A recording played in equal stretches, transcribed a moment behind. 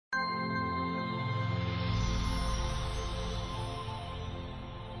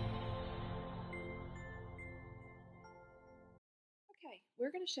Okay,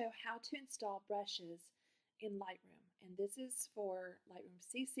 we're going to show how to install brushes in Lightroom. And this is for Lightroom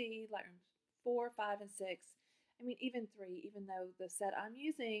CC, Lightroom 4, 5, and 6. I mean, even 3, even though the set I'm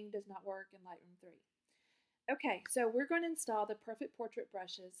using does not work in Lightroom 3. Okay, so we're going to install the Perfect Portrait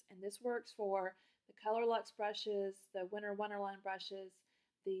brushes, and this works for the Color Luxe brushes, the Winter Wonderland brushes,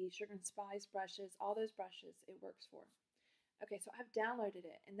 the Sugar and Spice brushes, all those brushes it works for. Okay, so I've downloaded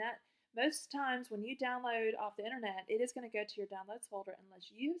it, and that most times when you download off the internet, it is going to go to your downloads folder unless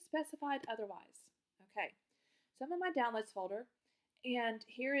you've specified otherwise. Okay, so I'm in my downloads folder, and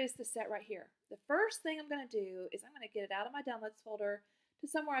here is the set right here. The first thing I'm going to do is I'm going to get it out of my downloads folder to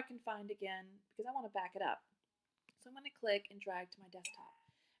somewhere I can find again because I want to back it up. So I'm going to click and drag to my desktop.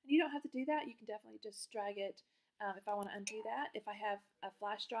 And you don't have to do that. You can definitely just drag it if I want to undo that. If I have a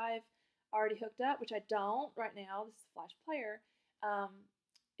flash drive already hooked up, which I don't right now, this is a flash player.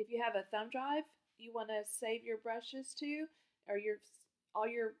 If you have a thumb drive you want to save your brushes to, or all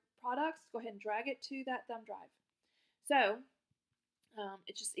your products, go ahead and drag it to that thumb drive. So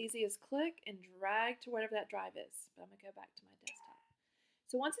it's just easy as click and drag to whatever that drive is. But I'm going to go back to my desktop.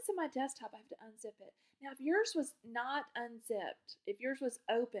 So once it's in my desktop, I have to unzip it. Now, if yours was not unzipped, if yours was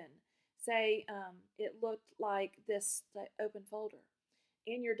open, say it looked like this open folder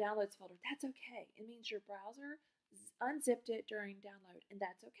in your downloads folder, that's okay. It means your browser unzipped it during download, and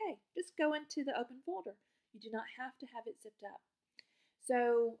that's okay. Just go into the open folder. You do not have to have it zipped up.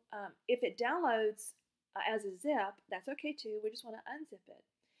 So if it downloads as a zip, that's okay too. We just want to unzip it.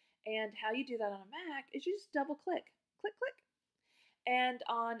 And how you do that on a Mac is you just double click, click, click. And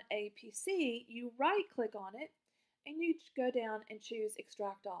on a PC, you right click on it and you go down and choose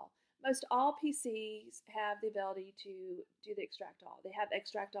extract all. Most all PCs have the ability to do the extract all. They have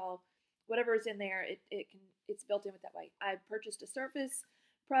extract all. Whatever is in there, it's built in with that way. I purchased a Surface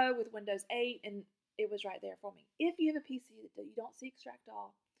Pro with Windows 8, and it was right there for me. If you have a PC that you don't see extract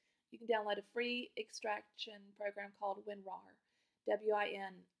all, you can download a free extraction program called WinRAR,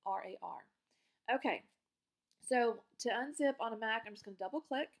 W-I-N-R-A-R. Okay, so to unzip on a Mac, I'm just going to double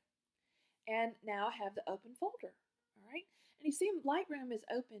click, and now I have the open folder. All right, and you see Lightroom is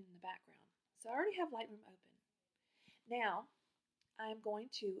open in the background, so I already have Lightroom open. Now I'm going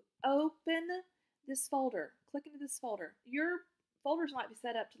to open this folder. Click into this folder. Your folders might be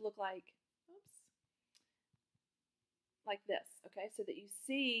set up to look like, like this, okay, so that you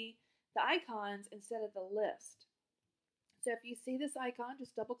see the icons instead of the list. So if you see this icon,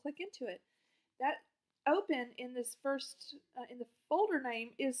 just double click into it. That open in this first, in the folder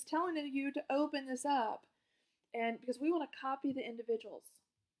name is telling you to open this up, and because we want to copy the individuals.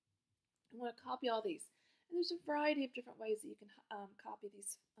 We want to copy all these. And there's a variety of different ways that you can copy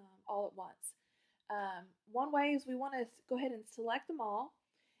these all at once. One way is we want to go ahead and select them all,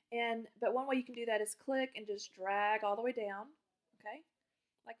 but one way you can do that is click and just drag all the way down, okay,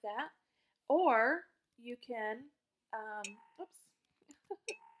 like that. Or you can, oops,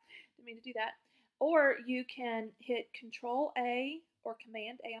 didn't mean to do that. Or you can hit Control A or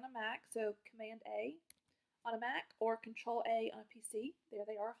Command A on a Mac, so Command A on a Mac or Control A on a PC. There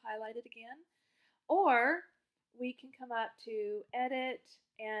they are highlighted again. Or we can come up to Edit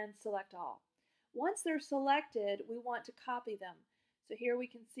and Select All. Once they're selected, we want to copy them. So here we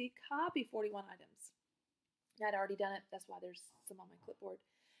can see Copy 41 items. I'd already done it. That's why there's some on my clipboard.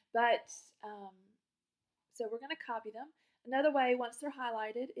 But so we're going to copy them. Another way, once they're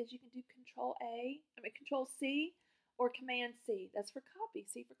highlighted, is you can do Control C or Command C. That's for copy.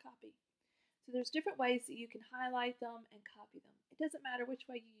 C for copy. So there's different ways that you can highlight them and copy them. It doesn't matter which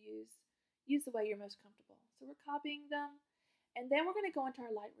way you use. Use the way you're most comfortable. So we're copying them, and then we're going to go into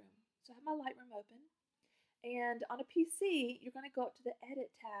our Lightroom. So I have my Lightroom open, and on a PC, you're going to go up to the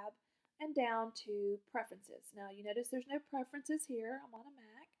Edit tab and down to Preferences. Now you notice there's no preferences here. I'm on a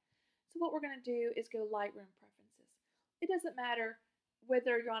Mac. So what we're going to do is go Lightroom Preferences. It doesn't matter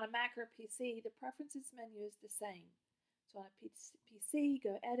whether you're on a Mac or a PC, the Preferences menu is the same. So on a PC,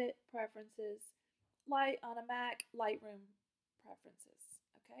 go Edit, Preferences, on a Mac, Lightroom Preferences,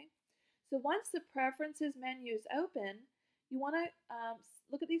 okay? So once the Preferences menu is open, you want to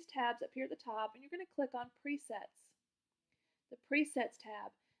look at these tabs up here at the top, and you're going to click on Presets, the Presets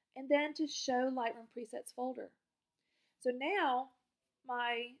tab, and then to Show Lightroom Presets folder. So now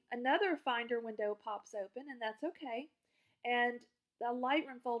another Finder window pops open, and that's okay, and the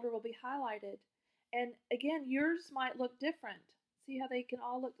Lightroom folder will be highlighted. And again, yours might look different. See how they can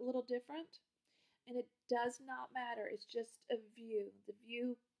all look a little different? And it does not matter. It's just a view. The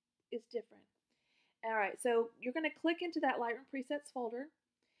view is different. All right, so you're going to click into that Lightroom Presets folder,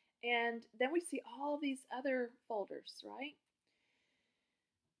 and then we see all these other folders, right?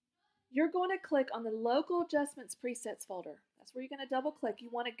 You're going to click on the Local Adjustments Presets folder. That's where you're going to double click.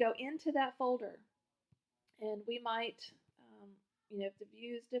 You want to go into that folder. And we might, if the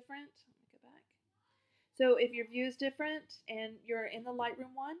view is different, let me go back. So if your view is different and you're in the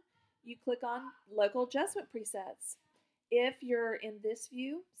Lightroom one, you click on Local Adjustment Presets. If you're in this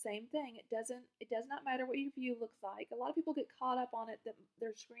view, same thing. It does not matter what your view looks like. A lot of people get caught up on it that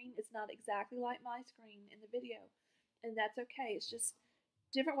their screen is not exactly like my screen in the video, and that's okay. It's just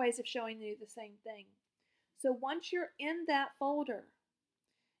different ways of showing you the same thing. So once you're in that folder,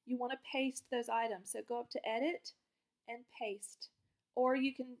 you want to paste those items. So go up to Edit and Paste, or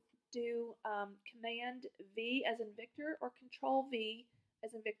you can do Command V as in Victor or Control V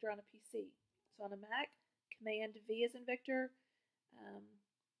as in Victor on a PC. So on a Mac, Command V as in Victor,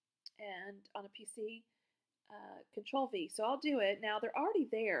 and on a PC, Control V. So I'll do it. Now they're already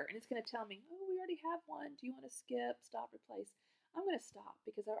there, and it's going to tell me, oh, we already have one. Do you want to skip, stop, replace? I'm going to stop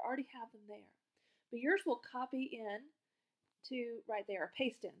because I already have them there. But yours will copy in to right there, or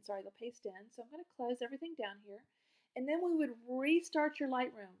paste in. Sorry, they'll paste in. So I'm going to close everything down here. And then we would restart your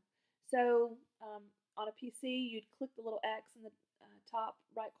Lightroom. So on a PC, you'd click the little X in the top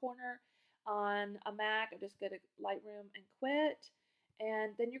right corner. On a Mac, I just go to Lightroom and quit.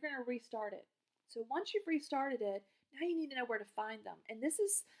 And then you're going to restart it. So once you've restarted it, now you need to know where to find them. And this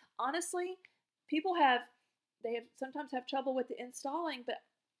is, honestly, people sometimes have trouble with the installing, but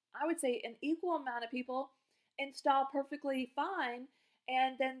I would say an equal amount of people install perfectly fine,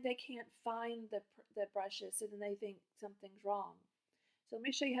 and then they can't find the brushes, so then they think something's wrong. So let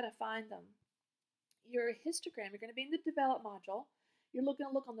me show you how to find them. Your histogram, you're going to be in the Develop module. You're going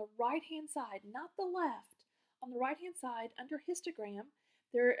to look on the right-hand side, not the left. On the right-hand side, under histogram,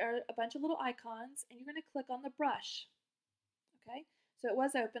 there are a bunch of little icons, and you're going to click on the brush. Okay, so it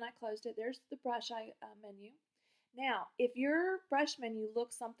was open. I closed it. There's the brush menu. Now, if your brush menu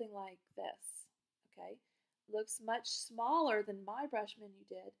looks something like this, okay, looks much smaller than my brush menu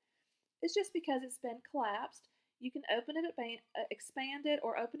did, it's just because it's been collapsed. You can open it, expand it,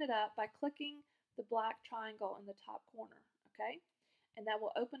 or open it up by clicking the black triangle in the top corner, okay? And that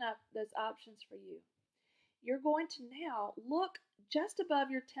will open up those options for you. You're going to now look just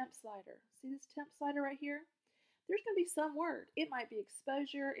above your temp slider. See this temp slider right here? There's going to be some word. It might be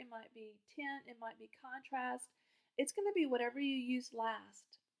exposure, it might be tint, it might be contrast. It's going to be whatever you used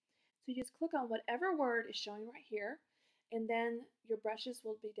last. So you just click on whatever word is showing right here, and then your brushes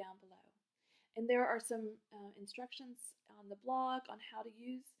will be down below. And there are some instructions on the blog on how to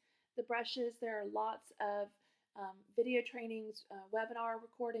use the brushes. There are lots of video trainings, webinar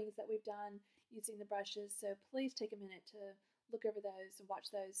recordings that we've done using the brushes. So please take a minute to look over those and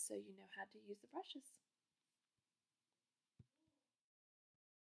watch those so you know how to use the brushes.